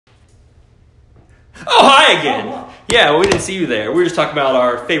Oh, hi again. Oh, wow. Yeah, we didn't see you there. We were just talking about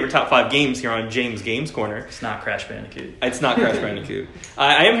our favorite top 5 games here on James Games Corner. It's not Crash Bandicoot. It's not Crash Bandicoot.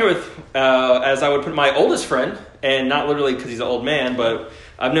 I am here with, as I would put my oldest friend, and not literally because he's an old man, but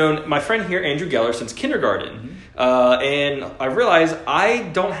I've known my friend here, Andrew Gehler, since kindergarten. And I realized I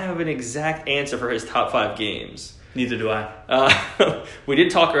don't have an exact answer for his top 5 games. Neither do I. We did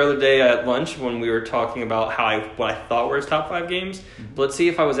talk earlier today at lunch when we were talking about what I thought were his top 5 games. But let's see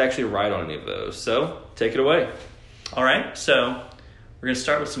if I was actually right on any of those. So, take it away. All right, so we're going to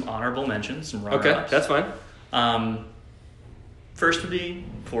start with some honorable mentions, some runner-ups. Okay, that's fine. First would be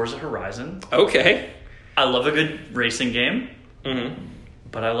Forza Horizon. Okay. I love a good racing game, Mm-hmm.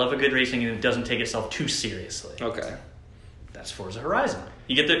 but I love a good racing game that doesn't take itself too seriously. Okay. That's Forza Horizon.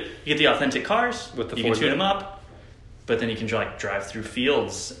 You get the authentic cars, With the you can Forza. tune them up, but then you can drive through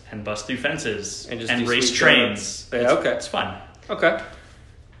fields and bust through fences And just do race sweet trains. donuts. Yeah, okay. It's fun. Okay.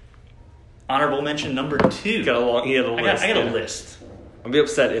 Honorable mention number 2. He had a list. I got yeah. a list. I'd be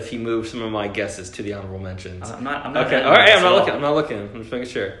upset if he moved some of my guesses to the honorable mentions. I'm not. Okay. adding All right. this I'm not at looking. all. I'm not looking. I'm just making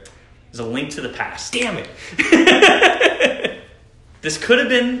sure. There's a link to the past. Damn it. This could have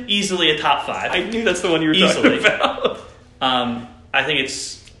been easily a top 5. I knew that's the one you were Easily. talking about. I think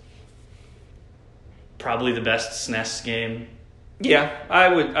it's probably the best SNES game. Yeah, I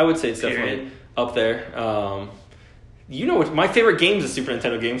would say it's definitely Period. up there. You know what? My favorite game is a Super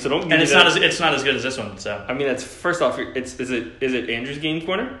Nintendo game, so don't. Give And me it's that. not as good as this one. So I mean, that's first off. Is it Andrew's Game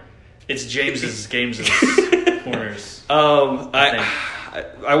Corner? it's James's games corners.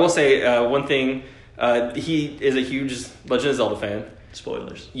 I will say one thing. He is a huge Legend of Zelda fan.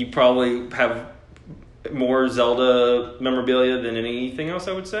 Spoilers. You probably have more Zelda memorabilia than anything else,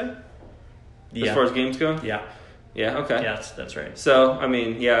 I would say, Yeah. as far as games go. Yeah. Yeah. Okay. Yeah. That's right. So, I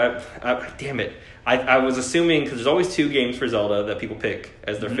mean, yeah, damn it. I was assuming, because there's always 2 games for Zelda that people pick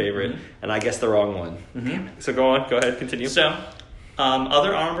as their favorite, and I guessed the wrong one. Damn it. So go on, go ahead, continue. So,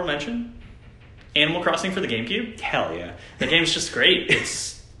 other honorable mention: Animal Crossing for the GameCube. Hell yeah. The game's just great.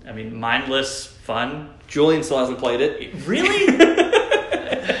 It's, mindless, fun. Julian still hasn't played it. Really?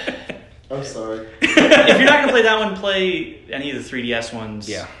 I'm sorry. If you're not going to play that one, play any of the 3DS ones.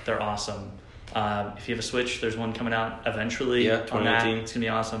 Yeah. They're awesome. If you have a Switch, there's one coming out eventually. Yeah, on that. 2019. It's going to be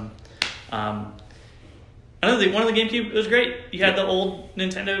awesome. One of the GameCube, it was great. You had the old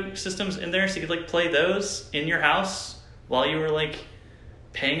Nintendo systems in there, so you could play those in your house while you were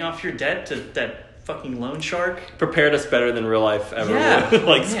paying off your debt to that fucking loan shark. Prepared us better than real life ever Yeah. would.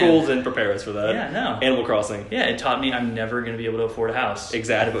 Man. Schools didn't prepare us for that. Yeah, no. Animal Crossing. Yeah, it taught me I'm never going to be able to afford a house.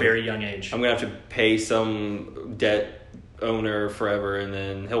 Exactly. At a very young age. I'm going to have to pay some debt owner forever, and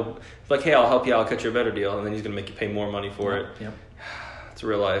then he'll be like, hey, I'll help you, I'll cut you a better deal, and then he's going to make you pay more money for it. Yep. It's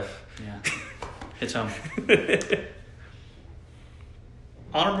real life. Yeah. Hits home.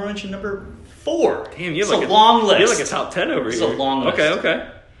 Honorable mention number 4. Damn, you have it's a long list. You have a top 10 over It's here. a long list. Okay.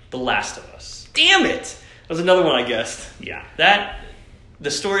 The Last of Us. Damn it! That was another one I guessed. Yeah.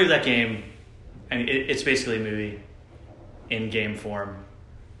 The story of that game, it's basically a movie in game form.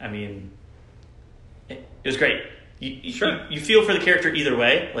 It was great. Sure. You feel for the character either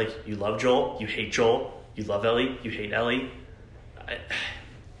way. You love Joel, you hate Joel. You love Ellie, you hate Ellie.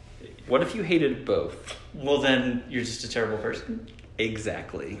 What if you hated both? Well, then you're just a terrible person.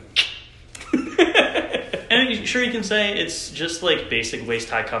 Exactly. And sure, you can say it's just basic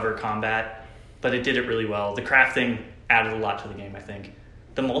waist-high cover combat, but it did it really well. The crafting added a lot to the game, I think.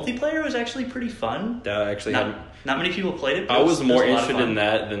 The multiplayer was actually pretty fun. That actually Not many people played it. But I was it more a lot of interested fun. in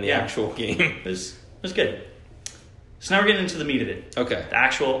that than the Yeah. actual game. It was good. So now we're getting into the meat of it. Okay. The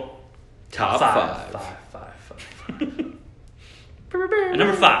actual Top 5. And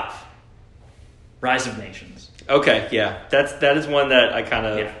number 5, Rise of Nations. Okay, yeah. That is one that I kind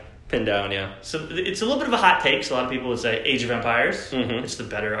of Yeah. pinned down, yeah. So it's a little bit of a hot take. So a lot of people would say Age of Empires. Mhm. It's the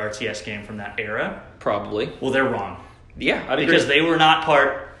better RTS game from that era. Probably. Well, they're wrong. Yeah, I'd agree. Because they were not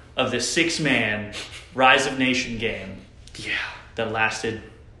part of the 6-man Rise of Nation game Yeah. that lasted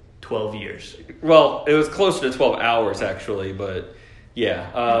 12 years. Well, it was closer to 12 hours, actually, but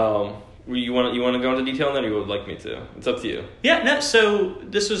yeah. You want to go into detail on that, or you would like me to? It's up to you. Yeah, no, so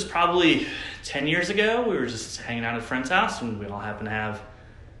this was probably 10 years ago. We were just hanging out at a friend's house, and we all happened to have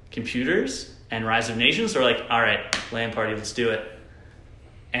computers and Rise of Nations. So we're like, all right, LAN party, let's do it.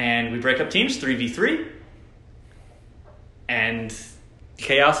 And we break up teams, 3v3. And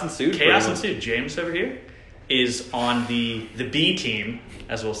Chaos ensued. chaos pretty much. ensued. James over here is on the B team,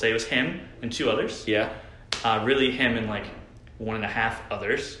 as we'll say. It was him and 2 others. Yeah. Really him and 1.5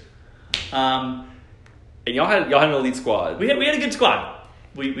 others. And y'all had an elite squad. We had a good squad.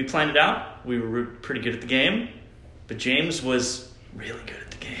 We planned it out. We were pretty good at the game, but James was really good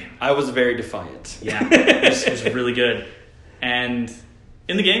at the game. I was very defiant. Yeah, it was really good. And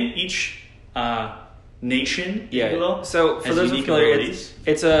in the game, each nation, if you will, so for has those unique familiar, abilities.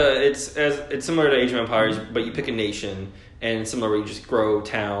 it's similar to Age of Empires, but you pick a nation, and it's similar where you just grow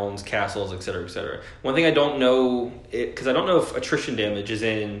towns, castles, etc., etc. One thing I don't know, because I don't know if attrition damage is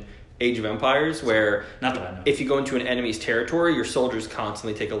in Age of Empires, where Not that I know. if you go into an enemy's territory, your soldiers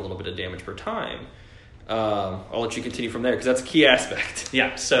constantly take a little bit of damage per time. I'll let you continue from there, because that's a key aspect.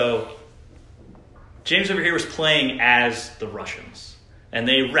 Yeah, so James over here was playing as the Russians, and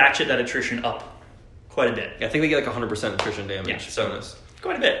they ratchet that attrition up quite a bit. I think they get like 100% attrition damage. Yeah, so bonus.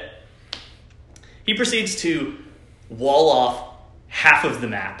 quite a bit. He proceeds to wall off half of the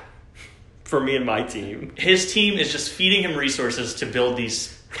map. For me and my team. His team is just feeding him resources to build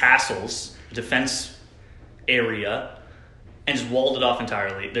these castles, defense area, and just walled it off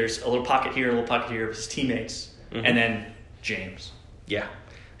entirely. There's a little pocket here, a little pocket here of his teammates, and then James. Yeah.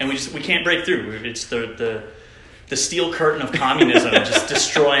 And we can't break through. It's the steel curtain of communism just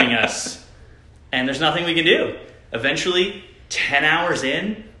destroying us. And there's nothing we can do. Eventually, 10 hours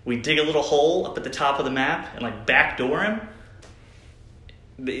in, we dig a little hole up at the top of the map and like backdoor him.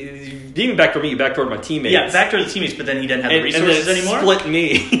 You didn't even backdoor me, you backdoored my teammates. Yeah, backdoor the teammates, but then he didn't have the resources and then anymore. Split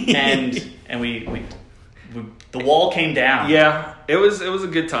me. and we the wall came down. Yeah, it was a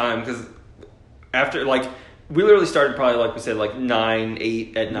good time, because after, like, we literally started probably, like we said, like 9,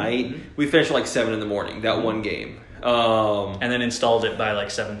 8 at night. We finished at like 7 in the morning, that one game. And then installed it by like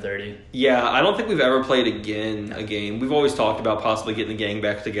 7:30. Yeah, I don't think we've ever played again a game. We've always talked about possibly getting the gang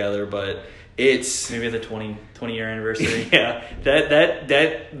back together, but it's... Maybe at the 20 year anniversary. Yeah, that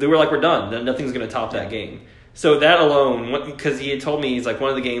they were like, we're done. Nothing's going to top that game. So that alone, because he had told me, he's like, one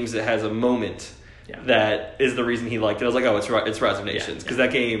of the games that has a moment that is the reason he liked it. I was like, oh, it's Rise of Nations, because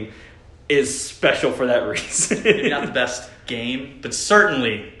that game is special for that reason. Maybe not the best game, but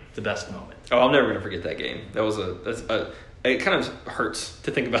certainly the best moment. Oh, I'm never going to forget that game. It kind of hurts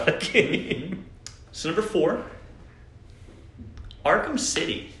to think about that game. So number 4, Arkham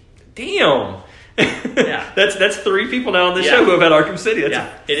City. Damn. Yeah. That's 3 people now on the show who have had Arkham City. It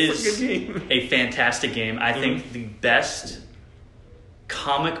is good game. A fantastic game. I think the best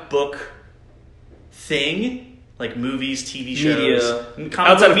comic book thing, like movies, TV shows,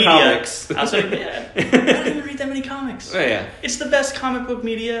 outside of comics. Outside of, I don't even read that many comics. Oh, yeah. It's the best comic book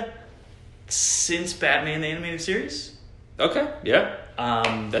media since Batman the Animated Series. Okay, yeah.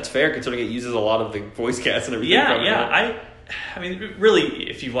 That's fair, considering it uses a lot of the voice cast and everything. Yeah. I mean, really,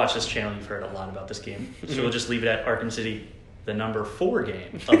 if you've watched this channel, you've heard a lot about this game. So we'll just leave it at Arkham City, the number 4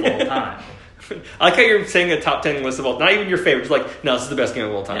 game of all time. I like how you're saying a top 10 list of all, not even your favorites. Like, no, this is the best game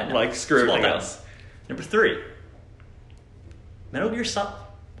of all time. Yeah, like, screw everything else. Number 3, Metal Gear Solid.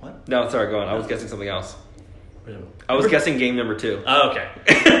 What? No, sorry, go on. I was guessing something else. I was guessing game number 2. Oh, okay.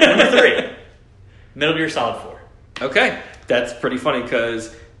 Number 3, Metal Gear Solid 4. Okay, that's pretty funny,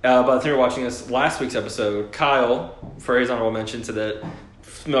 because by the time you were watching this last week's episode, Kyle, for his honorable mention, said that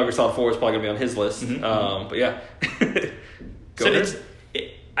Metal Gear Solid 4 is probably going to be on his list. But yeah. Go ahead.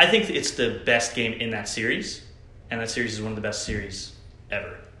 I think it's the best game in that series, and that series is one of the best series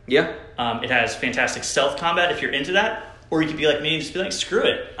ever. Yeah. It has fantastic stealth combat if you're into that, or you could be like me and just be like, screw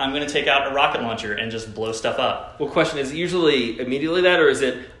it, I'm going to take out a rocket launcher and just blow stuff up. Well, question, is it usually immediately that, or is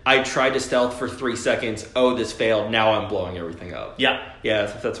it, I tried to stealth for 3 seconds, oh, this failed, now I'm blowing everything up? Yeah. Yeah,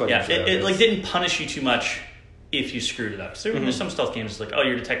 that's what it like didn't punish you too much if you screwed it up. So there's some stealth games like, oh,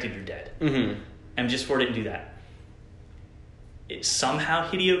 you're detected, you're dead. And just 4 didn't do that. Somehow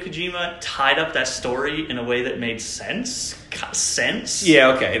Hideo Kojima tied up that story in a way that made sense.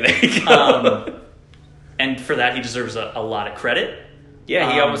 Yeah, okay, there you go. And for that, he deserves a lot of credit.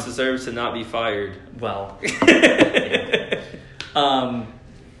 Yeah, he almost deserves to not be fired. Well, yeah.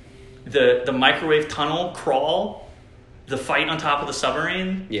 The microwave tunnel crawl, the fight on top of the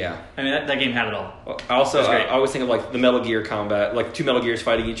submarine. Yeah. I mean, that game had it all. Also, I always think of like the Metal Gear combat, like 2 Metal Gears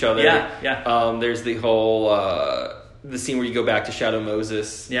fighting each other. Yeah. There's the whole... the scene where you go back to Shadow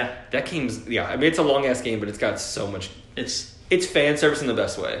Moses. Yeah. That game's... Yeah, I mean, it's a long-ass game, but it's got so much... It's fan service in the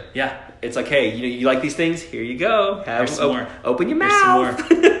best way. Yeah. It's like, hey, you like these things? Here you go. Have some more. Open your Here's mouth.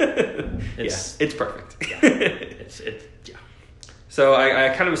 some more. It's perfect. Yeah. So I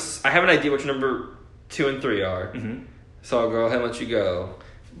have an idea which number 2 and 3 are. So I'll go ahead and let you go.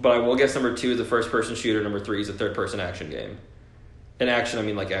 But I will guess number 2 is a first-person shooter. Number 3 is a third-person action game. And action, I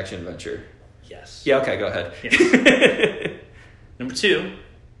mean like action-adventure. Yes. Yeah, okay, go ahead. Yes. Number 2,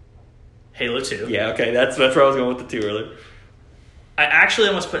 Halo 2. Yeah, okay, that's where I was going with the 2 earlier. I actually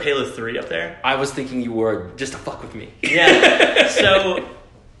almost put Halo 3 up there. I was thinking you were just to fuck with me. Yeah. So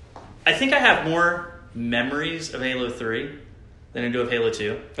I think I have more memories of Halo 3 than I do of Halo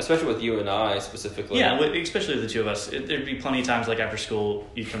 2. Especially with you and I specifically. Yeah, especially the two of us. There'd be plenty of times like after school,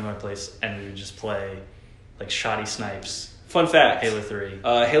 you'd come to my place and we would just play like shoddy snipes. Fun fact. Halo 3.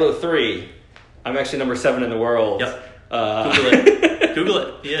 Halo 3. I'm actually number 7 in the world. Yep. Google it. Google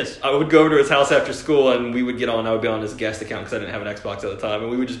it. He is. I would go over to his house after school and we would get on. I would be on his guest account because I didn't have an Xbox at the time. And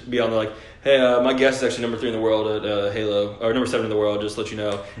we would just be on there like, hey, my guest is actually number 3 in the world at Halo. Or number 7 in the world, just to let you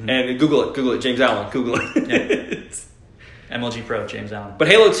know. Mm-hmm. And Google it. James Allen. Google it. Yeah. MLG Pro, James Allen. But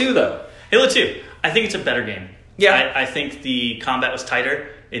Halo 2, though. Halo 2. I think it's a better game. Yeah. I think the combat was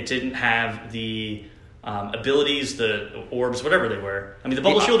tighter. It didn't have the abilities, the orbs, whatever they were. I mean, the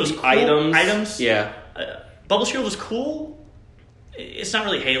bubble shield was cool. Items. Yeah. Bubble shield was cool. It's not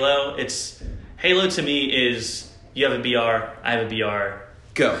really Halo. Halo to me is you have a BR, I have a BR.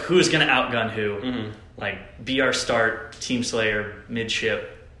 Go. Who's going to outgun who? Mm-hmm. Like BR start, Team Slayer,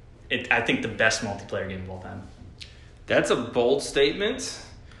 midship. I think the best multiplayer game of all time. That's a bold statement.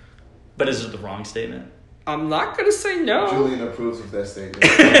 But is it the wrong statement? I'm not going to say no. Julian approves of that statement.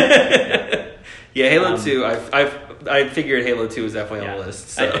 Yeah, Halo 2. I figured Halo 2 was definitely on the list.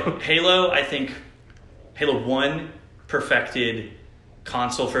 So. Halo, I think Halo 1 perfected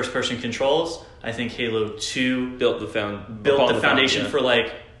console first-person controls. I think Halo 2 built the foundation for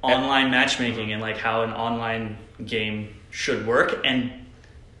like online matchmaking and like how an online game should work. And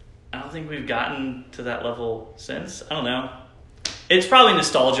I don't think we've gotten to that level since. I don't know. It's probably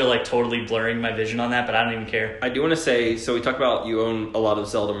nostalgia, like totally blurring my vision on that, but I don't even care. I do want to say, so we talked about you own a lot of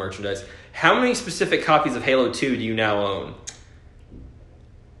Zelda merchandise. How many specific copies of Halo 2 do you now own?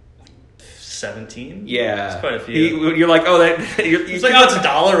 17? Yeah. It's quite a few. You're like, oh, it's like, oh, it's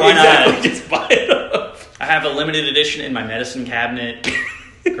 $1. Why exactly, not? Just buy it up. I have a limited edition in my medicine cabinet.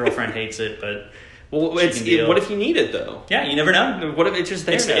 Girlfriend hates it, but well, what if you need it, though? Yeah, you never know. What if it's just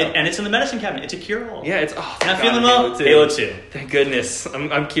there now? And it's in the medicine cabinet. It's a cure-all. Yeah, it's... Oh, not feeling well? Halo 2. Thank goodness.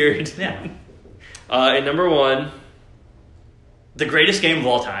 I'm cured. Yeah. And number 1... The greatest game of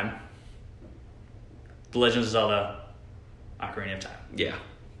all time. The Legend of Zelda, Ocarina of Time. Yeah,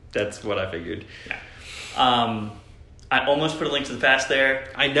 that's what I figured. Yeah. I almost put A Link to the Past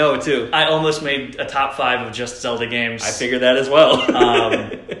there. I know, too. I almost made a top 5 of just Zelda games. I figured that as well.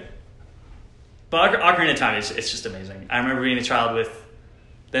 But Ocarina of Time, it's just amazing. I remember being a child with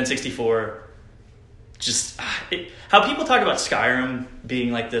the N64. Just how people talk about Skyrim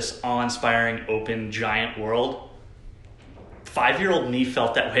being like this awe-inspiring, open, giant world. 5-year-old me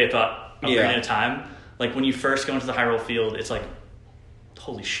felt that way about Ocarina of Time. Like when you first go into the Hyrule Field, it's like,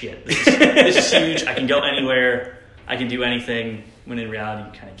 holy shit, this is huge. I can go anywhere. I can do anything. When in reality,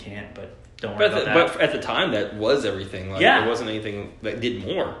 you kind of can't. But don't worry about that. But at the time, that was everything. Like, there wasn't anything that did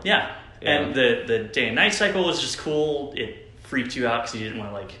more. Yeah. And the day and night cycle was just cool. It freaked you out because you didn't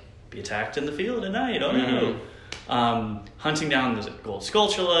want to like be attacked in the field at night. Oh no! Hunting down the gold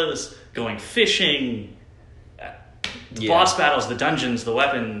skulltulas, going fishing, the boss battles, the dungeons, the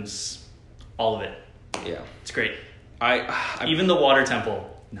weapons, all of it. Yeah, it's great. I even the water temple,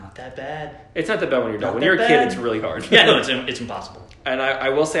 not that bad. It's not that bad when you're done. When you're a kid, it's really hard. Yeah, no, it's impossible. And I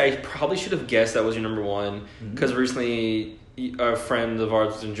will say, I probably should have guessed that was your number 1 because recently a friend of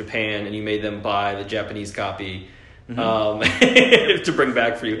ours was in Japan and you made them buy the Japanese copy to bring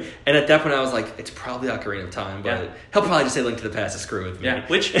back for you. And at that point, I was like, it's probably Ocarina of Time, but he'll probably just say Link to the Past to screw with me. Yeah.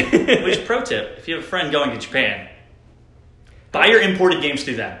 Which pro tip? If you have a friend going to Japan, buy your imported games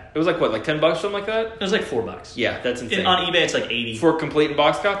through them. It was like what, like $10 or something like that? It was like $4. Yeah, that's insane. On eBay, it's like $80 for a complete and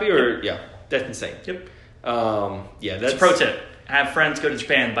box copy, or that's insane. Yep. That's a pro tip. Have friends go to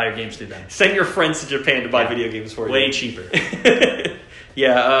Japan and buy your games through them. Send your friends to Japan to buy video games for you. Way cheaper.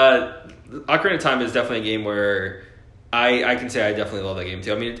 Ocarina of Time is definitely a game where I can say I definitely love that game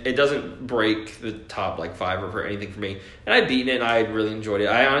too. I mean, it doesn't break the top like 5 or anything for me. And I've beaten it and I really enjoyed it.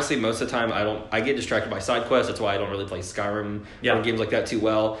 I honestly, most of the time, I get distracted by side quests. That's why I don't really play Skyrim or games like that too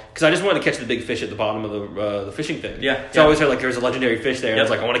well. Because I just wanted to catch the big fish at the bottom of the fishing thing. Yeah. So I always heard like there's a legendary fish there. And I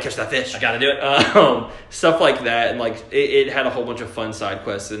was like, I want to catch that fish. I got to do it. Stuff like that. And like it had a whole bunch of fun side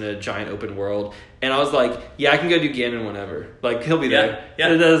quests in a giant open world. And I was like, I can go do Ganon whenever. Like, he'll be there.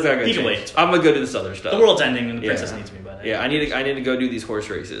 Yeah. That's not gonna he change. can wait. I'm going to go do this other stuff. The world's ending and the princess needs me by then. Yeah, I need to go do these horse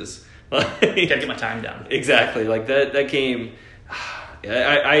races. Gotta get my time down. Exactly. Like, that game,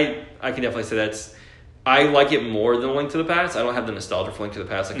 I can definitely say I like it more than Link to the Past. I don't have the nostalgia for Link to the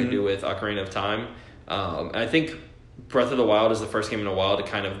Past like I do with Ocarina of Time. And I think Breath of the Wild is the first game in a while to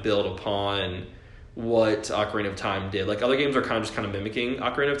kind of build upon what Ocarina of Time did. Like, other games are kind of mimicking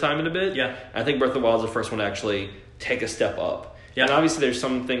Ocarina of Time in a bit. Yeah. I think Breath of the Wild is the first one to actually take a step up. Yeah. And obviously there's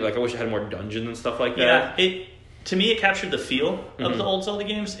something, like, I wish it had more dungeons and stuff like that. Yeah, to me, it captured the feel of the old Zelda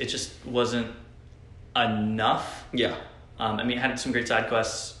games. It just wasn't enough. Yeah. I mean, it had some great side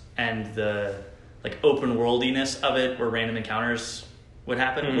quests, and the like open worldiness of it, where random encounters would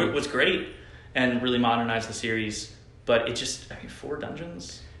happen, was great, and really modernized the series. But it just, I mean, 4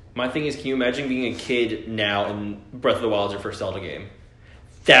 dungeons. My thing is, can you imagine being a kid now and Breath of the Wild is your first Zelda game?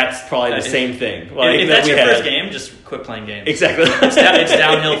 That's probably the same thing. Like, if that's your first game, just quit playing games. Exactly. It's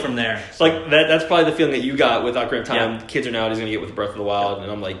downhill from there. So. Like that's probably the feeling that you got with Ocarina of Time. Yeah. Kids are nowadays going to get with Breath of the Wild,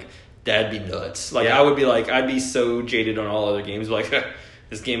 and I'm like, that'd be nuts. Like, Yeah. I would be like, I'd be so jaded on all other games. Like,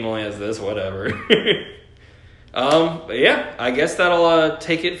 this game only has this, whatever. But yeah, I guess that'll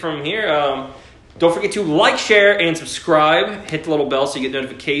take it from here. Don't forget to like, share, and subscribe. Hit the little bell so you get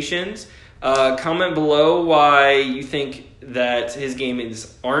notifications. Comment below why you think that his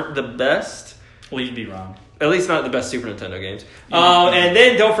games aren't the best. Well, you'd be wrong. At least not the best Super Nintendo games. And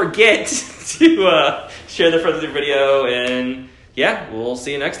then don't forget to share the front of the video. And yeah, we'll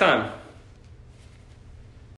see you next time.